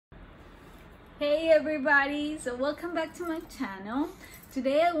Hey everybody, so welcome back to my channel.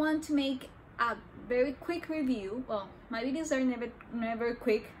 Today I want to make a very quick review. Well, my videos are never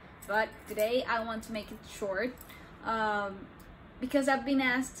quick, but today I want to make it short because I've been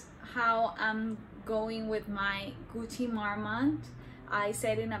asked how I'm going with my Gucci Marmont. I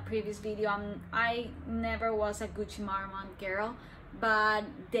said in a previous video I never was a Gucci Marmont girl, but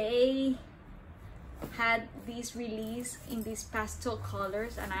they had this release in these pastel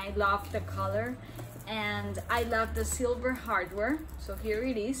colors and I love the color and I love the silver hardware. So here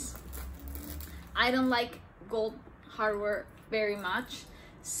it is. I don't like gold hardware very much,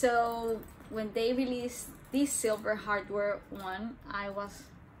 so when they released this silver hardware one, I was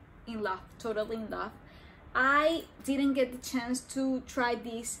in love, totally in love. I didn't get the chance to try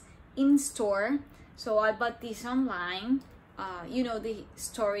this in store, so I bought this online. You know the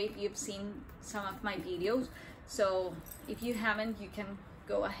story if you've seen some of my videos, so if you haven't, you can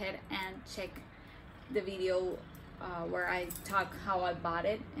go ahead and check the video where I talk how I bought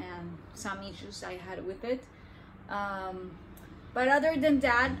it and some issues I had with it. But other than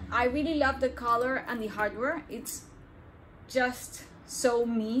that, I really love the color and the hardware. It's just so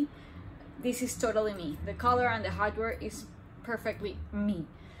me. This is totally me. The color and the hardware is perfectly me.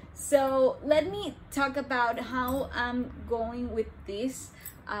 So let me talk about how I'm going with this.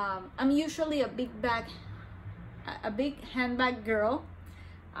 I'm usually a big handbag girl.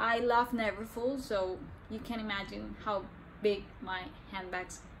 I love Neverfull, so you can imagine how big my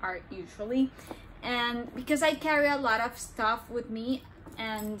handbags are usually. And because I carry a lot of stuff with me,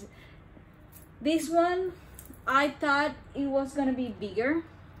 and this one I thought it was gonna be bigger,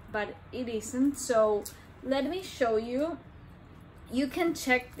 but it isn't. So let me show you. You can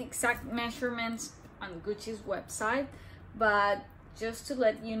check the exact measurements on Gucci's website, but just to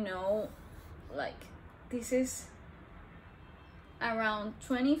let you know, like, this is around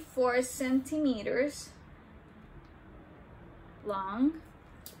 24 centimeters long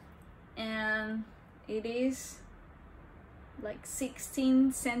and it is like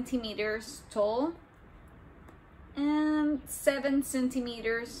 16 centimeters tall and 7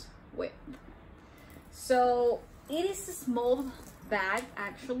 centimeters width. So it is a small bag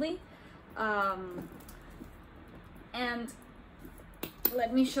actually, and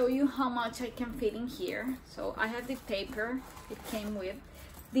let me show you how much I can fit in here. So I have the paper it came with.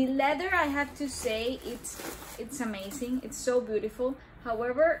 The leather, I have to say, it's amazing. It's so beautiful.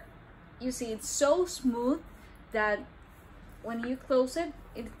 However, you see it's so smooth that when you close it,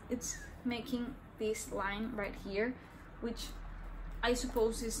 it's making this line right here, which I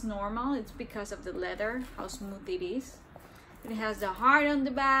suppose is normal. It's because of the leather, how smooth it is. It has the heart on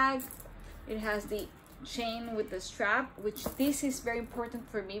the bag. It has the chain with the strap, which this is very important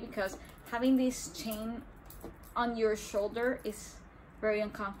for me because having this chain on your shoulder is very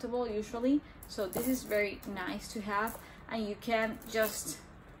uncomfortable usually. So this is very nice to have, and you can just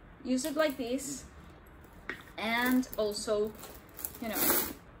use it like this and also, you know,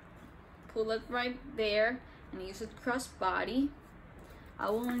 pull it right there and use it crossbody. I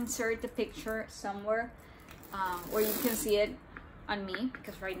will insert the picture somewhere where you can see it on me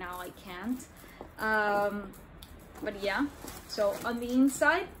because right now I can't. But yeah, so on the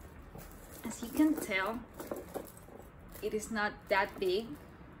inside, as you can tell, it is not that big.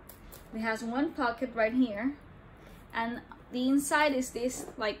 It has one pocket right here, and the inside is this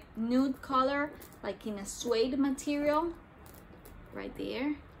like nude color, like in a suede material right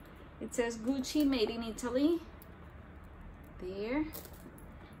there. It says Gucci made in Italy there,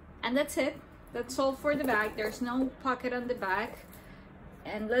 and that's it. That's all for the bag. There's no pocket on the back.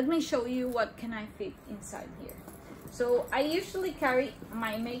 And let me show you what can I fit inside here. So I usually carry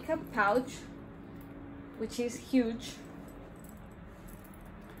my makeup pouch, which is huge,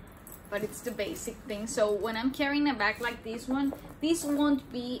 but it's the basic thing. So when I'm carrying a bag like this one, this won't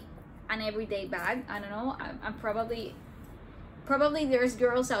be an everyday bag. I don't know, I'm probably there's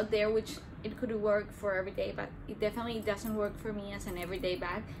girls out there which it could work for every day, but it definitely doesn't work for me as an everyday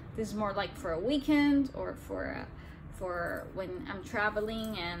bag. This is more like for a weekend or for when I'm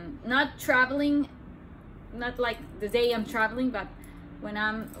traveling, and not like the day I'm traveling, but when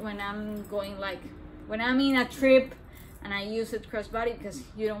I'm going, like when I'm in a trip and I use it crossbody, because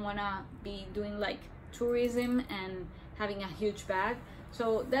you don't want to be doing like tourism and having a huge bag.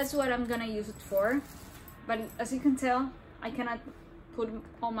 So that's what I'm gonna use it for. But as you can tell, I cannot put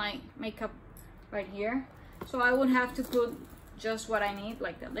all my makeup right here, so I would have to put just what I need,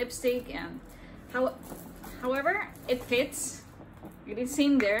 like the lipstick. And however, it fits, it is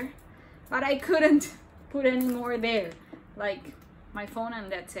in there, but I couldn't put any more there, like my phone,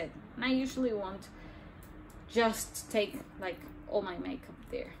 and that's it. And I usually won't just take like all my makeup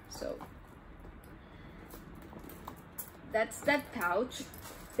there. So that's that pouch.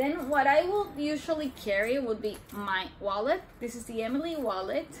 Then what I will usually carry would be my wallet. This is the Emily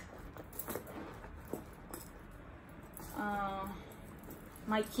wallet.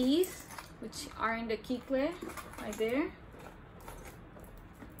 My keys, which are in the key clip right there.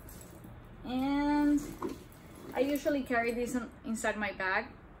 And I usually carry this inside my bag,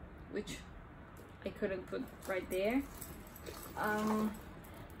 which I couldn't put right there.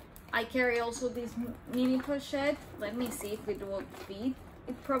 I carry also this mini pochette. Let me see if it will fit.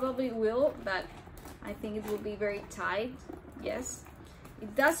 It probably will, but I think it will be very tight. Yes,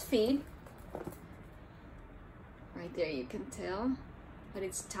 it does fit. Right there, you can tell, but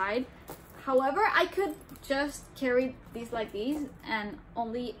it's tight. However, I could just carry this like this and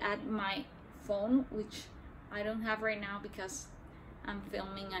only add my phone, which I don't have right now because I'm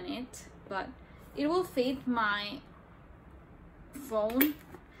filming on it, but it will fit my phone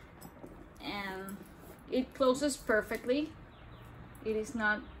and it closes perfectly. It is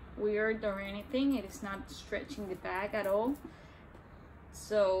not weird or anything. It is not stretching the bag at all,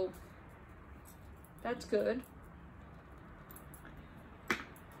 so that's good.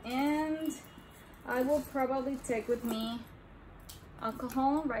 And I will probably take with me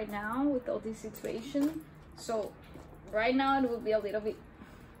alcohol right now with all this situation. So right now it will be a little bit,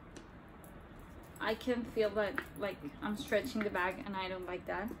 I can feel that like I'm stretching the bag and I don't like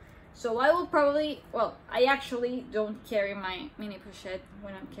that. So I will probably, well, I actually don't carry my mini pochette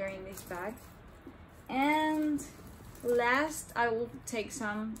when I'm carrying this bag. And last, I will take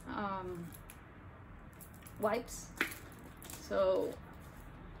some wipes. So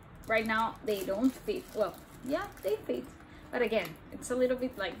right now they don't fit. Well, yeah, they fit, but again, it's a little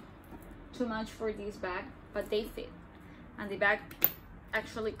bit like too much for this bag, but they fit, and the bag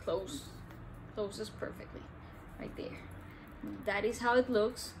actually closes perfectly right there. That is how it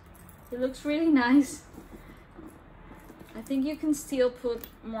looks. It looks really nice. I think you can still put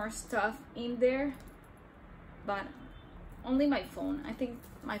more stuff in there, but only my phone. I think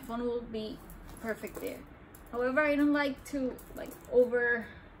my phone will be perfect there. However, I don't like to like over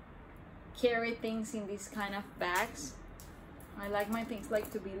carry things in these kind of bags. I like my things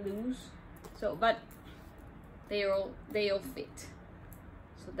like to be loose. So, but they all fit.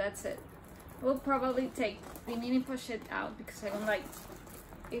 So that's it. We'll probably take the mini pochette out because I don't like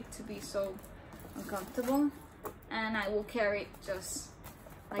it to be so uncomfortable, and I will carry it just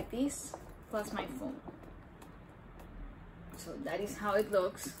like this plus my phone. So that is how it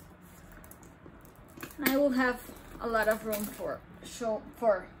looks. And I will have a lot of room for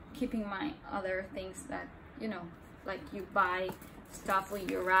keeping my other things that, you know, like you buy stuff when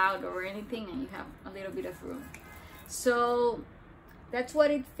you're out or anything and you have a little bit of room. So that's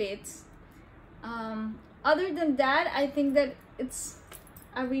what it fits. Other than that, I think that it's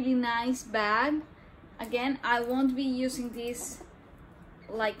a really nice bag. Again, I won't be using this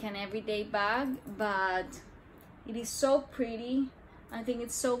like an everyday bag, but it is so pretty. I think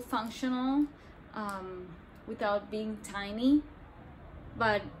it's so functional without being tiny,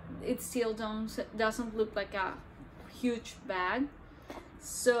 but it still doesn't look like a huge bag.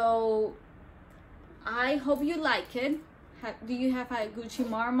 So I hope you like it. Do you have a Gucci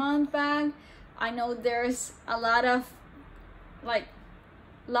Marmont bag? I know there's a lot of like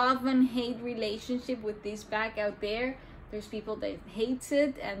love and hate relationship with this bag out there. There's people that hates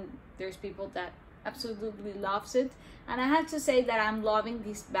it and there's people that absolutely loves it, and I have to say that I'm loving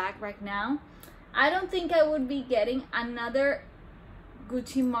this bag right now. I don't think I would be getting another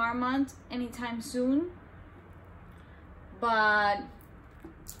Gucci Marmont anytime soon, but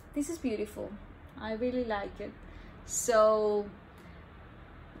this is beautiful. I really like it. So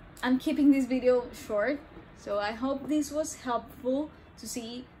I'm keeping this video short, so I hope this was helpful to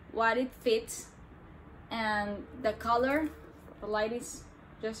see what it fits, and the color, the light is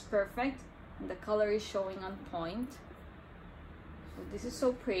just perfect and the color is showing on point. So this is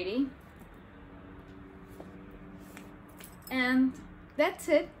so pretty, and that's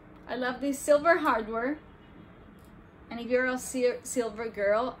it. I love this silver hardware, and if you're a silver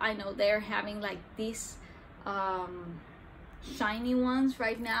girl, I know they're having like these shiny ones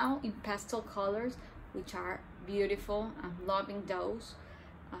right now in pastel colors, which are beautiful. I'm loving those.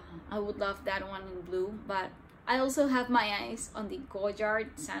 I would love that one in blue, but I also have my eyes on the Goyard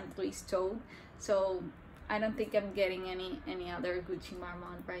Saint Louis Toad, so I don't think I'm getting any other Gucci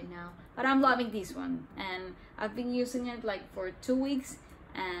Marmont right now, but I'm loving this one, and I've been using it like for 2 weeks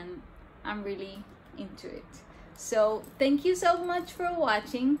and I'm really into it. So thank you so much for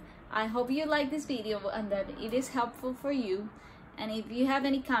watching. I hope you like this video and that it is helpful for you, and if you have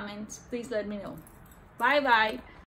any comments, please let me know. Bye bye.